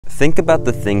Think about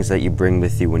the things that you bring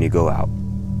with you when you go out.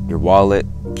 Your wallet,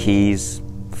 keys,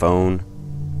 phone.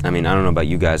 I mean, I don't know about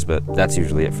you guys, but that's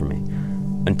usually it for me.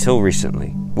 Until recently,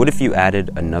 what if you added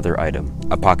another item,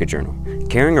 a pocket journal?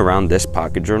 Carrying around this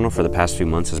pocket journal for the past few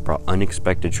months has brought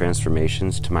unexpected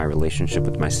transformations to my relationship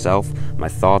with myself, my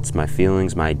thoughts, my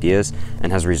feelings, my ideas,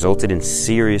 and has resulted in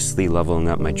seriously leveling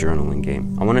up my journaling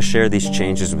game. I want to share these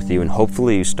changes with you, and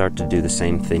hopefully you start to do the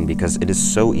same thing, because it is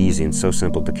so easy and so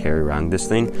simple to carry around this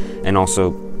thing. And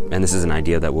also, and this is an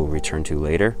idea that we'll return to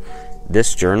later,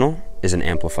 this journal is an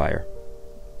amplifier.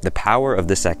 The power of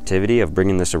this activity, of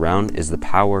bringing this around, is the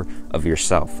power of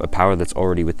yourself, a power that's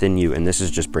already within you, and this is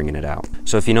just bringing it out.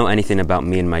 So if you know anything about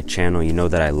me and my channel, you know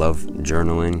that I love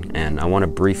journaling, and I want to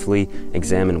briefly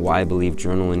examine why I believe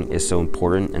journaling is so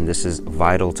important, and this is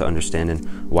vital to understanding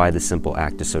why the simple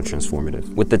act is so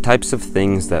transformative. With the types of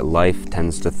things that life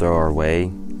tends to throw our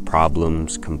way,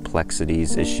 problems,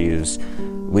 complexities, issues,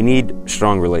 we need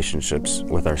strong relationships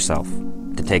with ourselves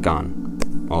to take on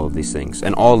all of these things,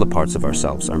 and all the parts of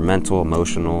ourselves, our mental,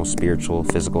 emotional, spiritual,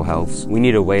 physical health. We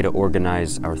need a way to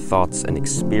organize our thoughts and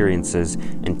experiences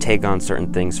and take on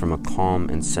certain things from a calm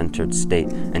and centered state.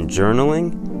 And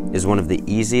journaling is one of the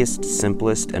easiest,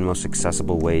 simplest, and most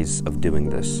accessible ways of doing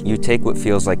this. You take what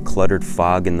feels like cluttered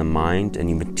fog in the mind and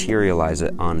you materialize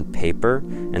it on paper,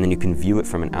 and then you can view it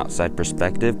from an outside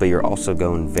perspective, but you're also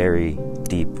going very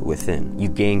deep within. You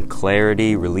gain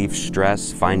clarity, relieve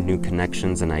stress, find new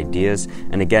connections and ideas,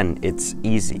 and again, it's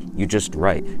easy. You just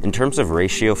write. In terms of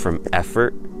ratio from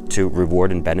effort to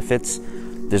reward and benefits,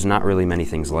 there's not really many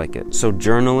things like it. So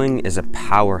journaling is a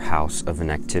powerhouse of an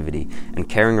activity, and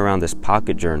carrying around this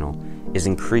pocket journal is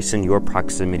increasing your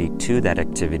proximity to that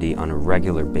activity on a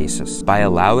regular basis. By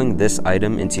allowing this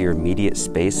item into your immediate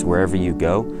space wherever you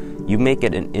go, you make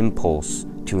it an impulse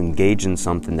to engage in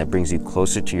something that brings you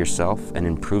closer to yourself and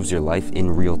improves your life in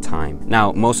real time.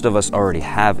 Now, most of us already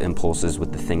have impulses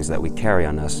with the things that we carry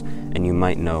on us, and you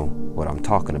might know what I'm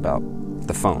talking about.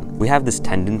 The phone. We have this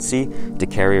tendency to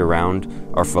carry around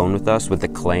our phone with us with the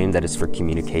claim that it's for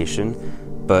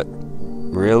communication, but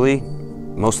really,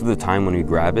 most of the time when we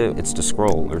grab it, it's to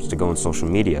scroll or it's to go on social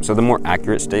media. So the more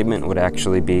accurate statement would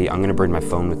actually be, I'm gonna bring my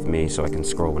phone with me so I can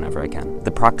scroll whenever I can.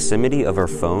 The proximity of our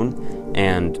phone,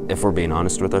 and if we're being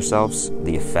honest with ourselves,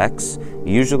 the effects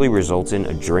usually result in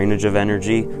a drainage of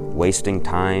energy, wasting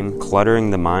time,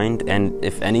 cluttering the mind, and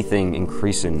if anything,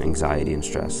 increasing anxiety and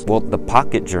stress. Well, the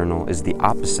pocket journal is the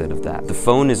opposite of that. The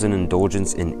phone is an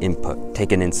indulgence in input,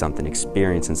 taking in something,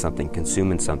 experiencing something,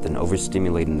 consuming something,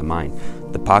 overstimulating the mind.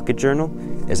 The pocket journal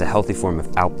is a healthy form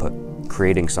of output,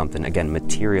 creating something, again,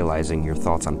 materializing your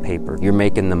thoughts on paper. You're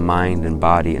making the mind and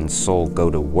body and soul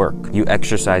go to work. You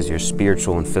exercise your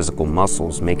spiritual and physical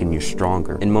muscles, making you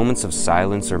stronger. In moments of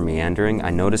silence or meandering, I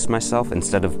notice myself,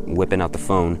 instead of whipping out the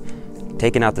phone,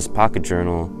 taking out this pocket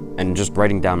journal and just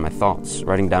writing down my thoughts,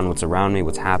 writing down what's around me,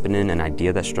 what's happening, an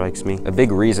idea that strikes me. A big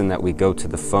reason that we go to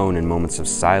the phone in moments of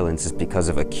silence is because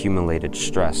of accumulated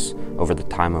stress over the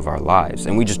time of our lives,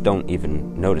 and we just don't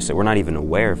even notice it. We're not even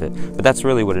aware of it, but that's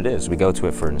really what it is. We go to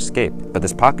it for an escape. But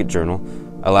this pocket journal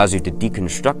allows you to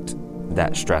deconstruct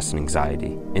that stress and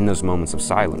anxiety in those moments of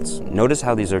silence. Notice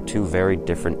how these are two very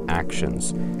different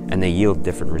actions, and they yield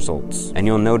different results. And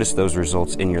you'll notice those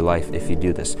results in your life if you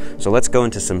do this. So let's go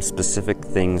into some specific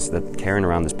things that carrying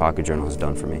around this pocket journal has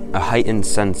done for me. A heightened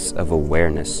sense of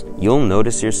awareness. You'll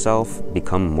notice yourself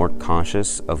become more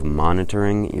conscious of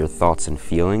monitoring your thoughts and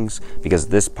feelings, because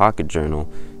this pocket journal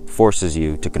forces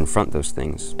you to confront those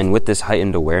things. And with this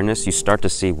heightened awareness, you start to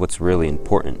see what's really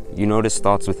important. You notice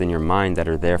thoughts within your mind that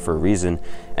are there for a reason,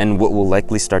 and what will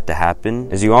likely start to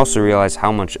happen is you also realize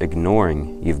how much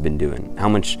ignoring you've been doing, how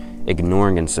much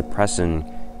ignoring and suppressing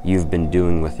you've been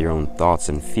doing with your own thoughts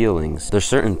and feelings. There's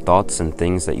certain thoughts and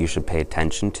things that you should pay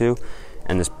attention to,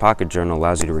 and this pocket journal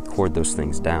allows you to record those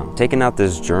things down. Taking out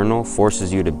this journal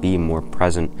forces you to be more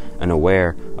present and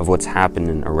aware of what's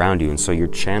happening around you, and so your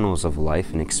channels of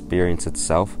life and experience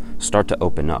itself start to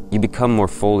open up. You become more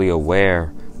fully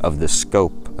aware of the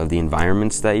scope of the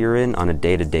environments that you're in on a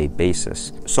day-to-day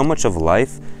basis. So much of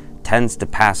life tends to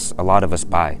pass a lot of us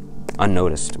by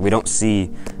unnoticed. We don't see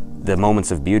the moments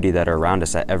of beauty that are around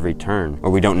us at every turn, or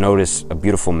we don't notice a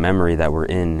beautiful memory that we're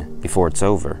in before it's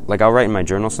over. Like, I'll write in my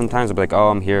journal sometimes, I'll be like, oh,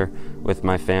 I'm here with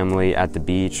my family at the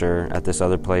beach or at this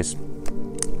other place,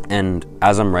 and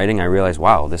as I'm writing, I realize,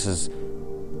 wow, this is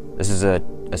a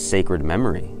sacred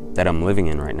memory that I'm living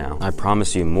in right now. I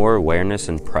promise you, more awareness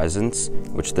and presence,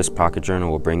 which this pocket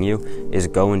journal will bring you, is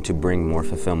going to bring more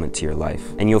fulfillment to your life.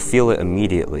 And you'll feel it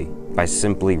immediately by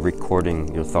simply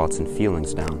recording your thoughts and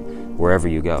feelings down. wherever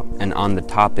you go. And on the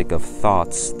topic of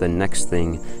thoughts, the next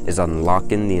thing is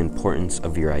unlocking the importance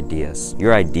of your ideas.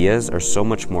 Your ideas are so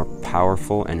much more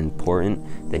powerful and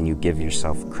important than you give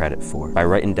yourself credit for. By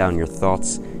writing down your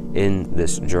thoughts in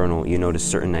this journal, you notice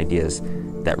certain ideas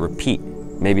that repeat,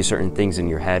 maybe certain things in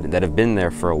your head that have been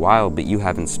there for a while, but you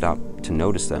haven't stopped to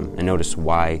notice them and notice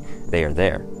why they are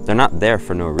there. They're not there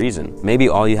for no reason. Maybe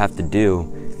all you have to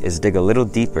do is dig a little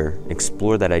deeper,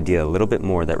 explore that idea a little bit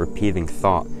more, that repeating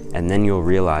thought, and then you'll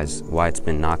realize why it's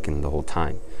been knocking the whole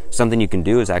time. Something you can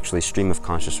do is actually stream of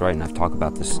conscious writing. I've talked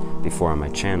about this before on my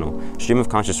channel. Stream of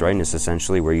conscious writing is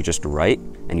essentially where you just write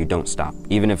and you don't stop.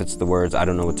 Even if it's the words, I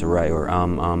don't know what to write, or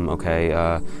okay,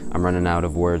 I'm running out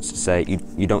of words to say,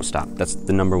 you don't stop. That's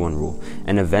the number one rule.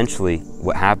 And eventually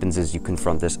what happens is you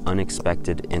confront this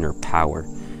unexpected inner power.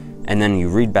 And then you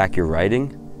read back your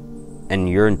writing, and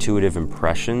your intuitive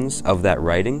impressions of that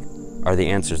writing are the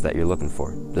answers that you're looking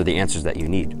for. They're the answers that you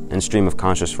need. And stream of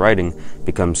conscious writing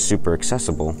becomes super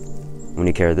accessible when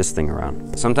you carry this thing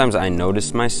around. Sometimes I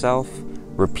notice myself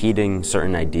repeating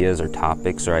certain ideas or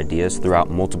topics or ideas throughout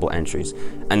multiple entries.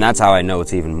 And that's how I know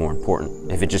it's even more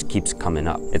important, if it just keeps coming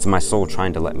up. It's my soul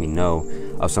trying to let me know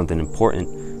of something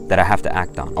important that I have to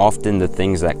act on. Often the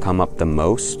things that come up the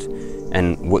most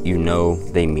and what you know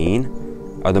they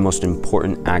mean are the most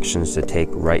important actions to take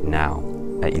right now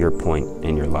at your point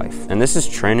in your life. And this is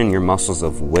training your muscles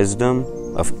of wisdom,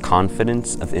 of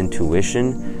confidence, of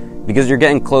intuition, because you're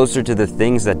getting closer to the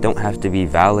things that don't have to be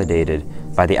validated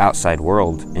by the outside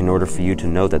world in order for you to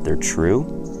know that they're true,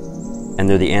 and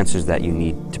they're the answers that you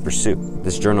need to pursue.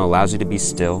 This journal allows you to be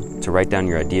still, to write down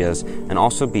your ideas, and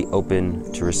also be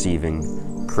open to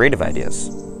receiving creative ideas.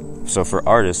 So for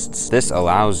artists, this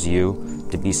allows you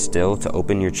to be still, to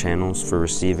open your channels for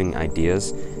receiving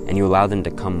ideas, and you allow them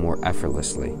to come more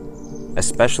effortlessly,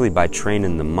 especially by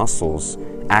training the muscles,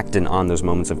 acting on those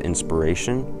moments of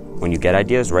inspiration. When you get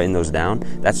ideas, writing those down,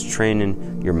 that's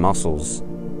training your muscles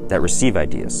that receive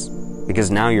ideas,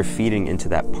 because now you're feeding into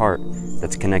that part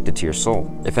that's connected to your soul.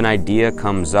 If an idea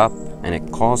comes up and it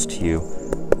calls to you,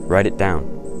 write it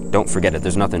down. Don't forget it.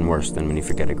 There's nothing worse than when you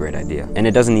forget a great idea. And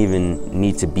it doesn't even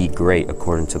need to be great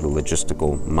according to the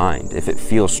logistical mind. If it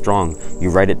feels strong, you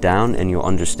write it down and you'll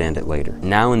understand it later.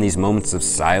 Now in these moments of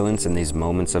silence and these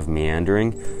moments of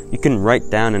meandering, you can write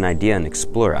down an idea and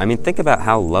explore. I mean, think about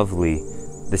how lovely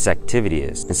this activity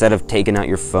is. Instead of taking out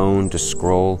your phone to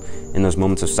scroll in those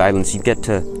moments of silence, you get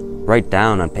to write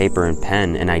down on paper and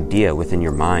pen an idea within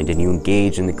your mind, and you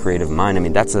engage in the creative mind. I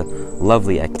mean, that's a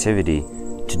lovely activity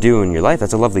to do in your life.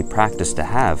 That's a lovely practice to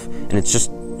have, and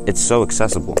it's so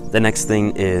accessible. The next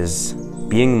thing is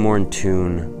being more in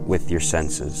tune with your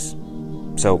senses.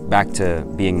 So back to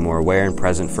being more aware and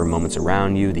present for moments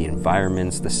around you, the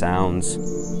environments, the sounds,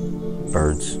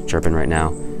 birds chirping right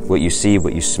now, what you see,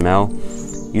 what you smell.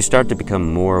 You start to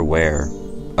become more aware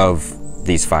of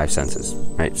these five senses,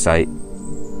 right? Sight,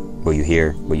 what you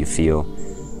hear, what you feel,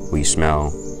 what you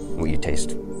smell, what you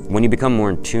taste. When you become more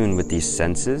in tune with these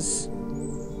senses,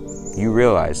 you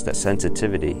realize that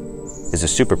sensitivity is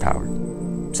a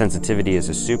superpower. Sensitivity is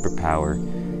a superpower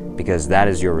because that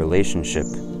is your relationship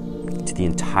to the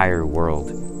entire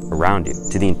world around you,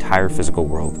 to the entire physical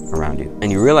world around you.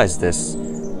 And you realize this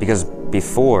because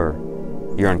before,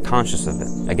 you're unconscious of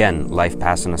it. Again, life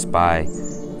passing us by,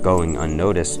 going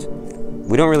unnoticed.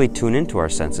 We don't really tune into our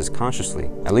senses consciously,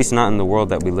 at least not in the world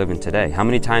that we live in today. How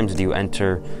many times do you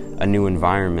enter a new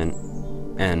environment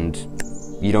and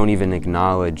you don't even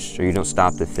acknowledge, or you don't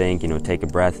stop to think, take a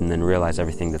breath and then realize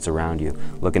everything that's around you?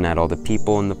 Looking at all the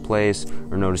people in the place,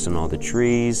 or noticing all the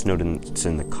trees,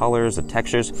 noticing the colors, the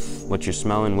textures, what you're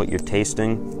smelling, what you're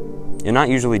tasting. You're not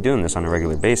usually doing this on a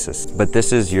regular basis, but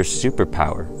this is your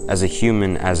superpower as a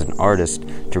human, as an artist,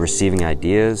 to receiving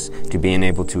ideas, to being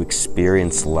able to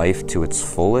experience life to its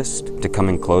fullest, to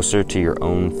coming closer to your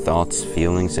own thoughts,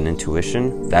 feelings, and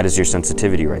intuition. That is your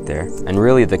sensitivity right there. And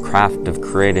really the craft of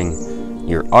creating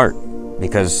your art,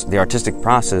 because the artistic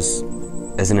process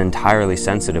is an entirely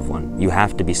sensitive one. You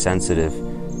have to be sensitive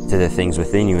to the things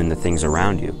within you and the things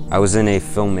around you. I was in a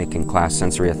filmmaking class,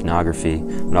 sensory ethnography,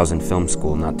 when I was in film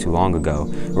school not too long ago,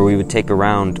 where we would take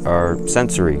around our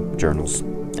sensory journals.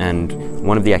 And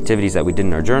one of the activities that we did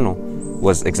in our journal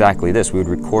was exactly this. We would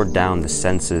record down the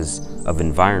senses of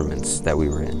environments that we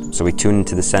were in. So we tune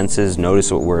into the senses, notice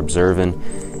what we're observing,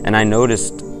 and I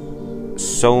noticed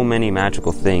so many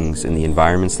magical things in the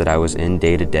environments that I was in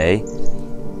day to day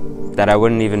that I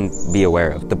wouldn't even be aware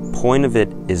of. The point of it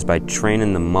is by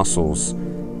training the muscles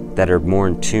that are more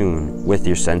in tune with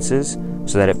your senses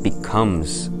so that it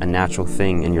becomes a natural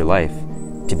thing in your life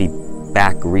to be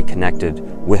back reconnected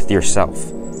with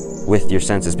yourself, with your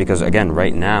senses. Because again,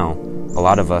 right now, a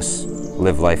lot of us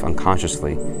live life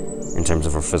unconsciously in terms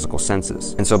of our physical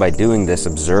senses. And so by doing this,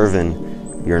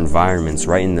 observing your environments,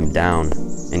 writing them down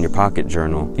in your pocket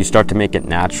journal, you start to make it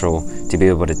natural to be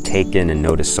able to take in and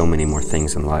notice so many more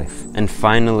things in life. And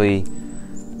finally,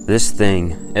 this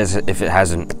thing, as if it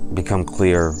hasn't become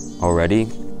clear already,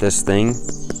 this thing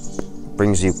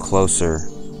brings you closer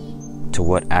to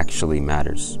what actually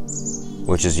matters,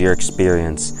 which is your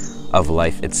experience of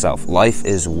life itself. Life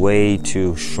is way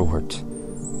too short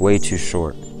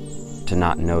to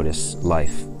not notice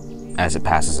life as it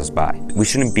passes us by. We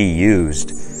shouldn't be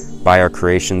used by our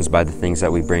creations, by the things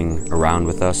that we bring around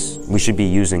with us. We should be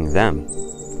using them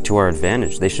to our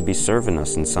advantage. They should be serving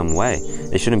us in some way.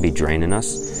 They shouldn't be draining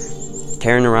us.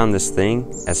 Carrying around this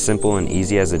thing, as simple and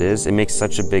easy as it is, it makes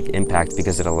such a big impact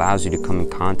because it allows you to come in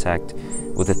contact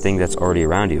with the thing that's already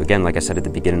around you. Again, like I said at the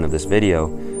beginning of this video,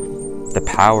 the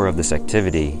power of this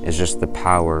activity is just the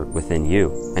power within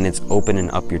you. And it's opening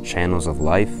up your channels of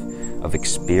life, of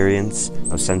experience,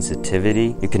 of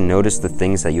sensitivity. You can notice the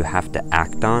things that you have to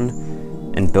act on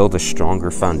and build a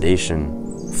stronger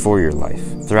foundation for your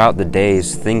life. Throughout the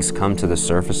days, things come to the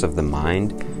surface of the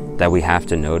mind that we have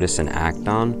to notice and act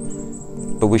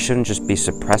on, but we shouldn't just be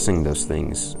suppressing those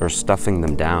things or stuffing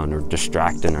them down or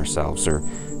distracting ourselves or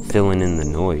filling in the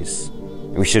noise.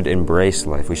 We should embrace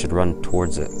life. We should run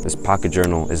towards it. This pocket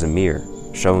journal is a mirror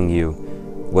showing you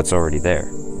what's already there.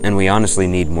 And we honestly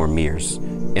need more mirrors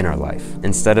in our life.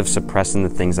 Instead of suppressing the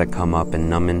things that come up and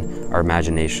numbing our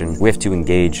imagination, we have to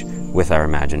engage with our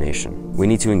imagination. We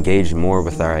need to engage more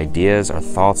with our ideas, our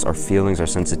thoughts, our feelings, our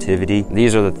sensitivity.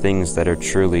 These are the things that are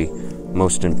truly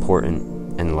most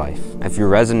important in life. If you're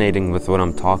resonating with what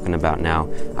I'm talking about now,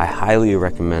 I highly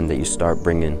recommend that you start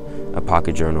bringing a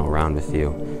pocket journal around with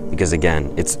you, because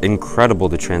again, it's incredible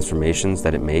the transformations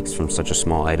that it makes from such a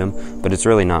small item, but it's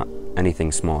really not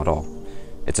anything small at all.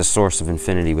 It's a source of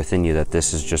infinity within you that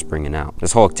this is just bringing out.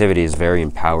 This whole activity is very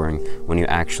empowering when you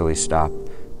actually stop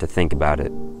to think about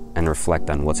it and reflect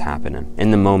on what's happening.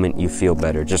 In the moment, you feel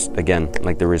better. Just again,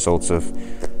 like the results of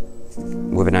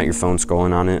whipping out your phone,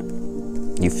 scrolling on it,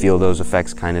 you feel those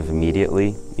effects kind of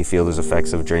immediately. You feel those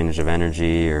effects of drainage of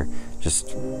energy or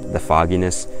just the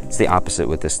fogginess. It's the opposite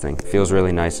with this thing. It feels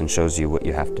really nice and shows you what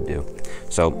you have to do.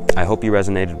 So I hope you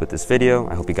resonated with this video.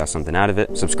 I hope you got something out of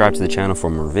it. Subscribe to the channel for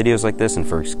more videos like this, and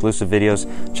for exclusive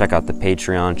videos, check out the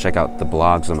Patreon, check out the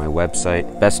blogs on my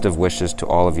website. Best of wishes to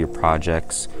all of your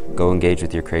projects. Go engage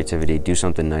with your creativity. Do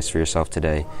something nice for yourself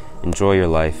today. Enjoy your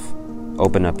life.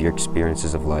 Open up your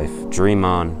experiences of life. Dream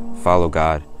on. Follow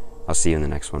God. I'll see you in the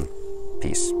next one.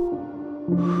 Peace.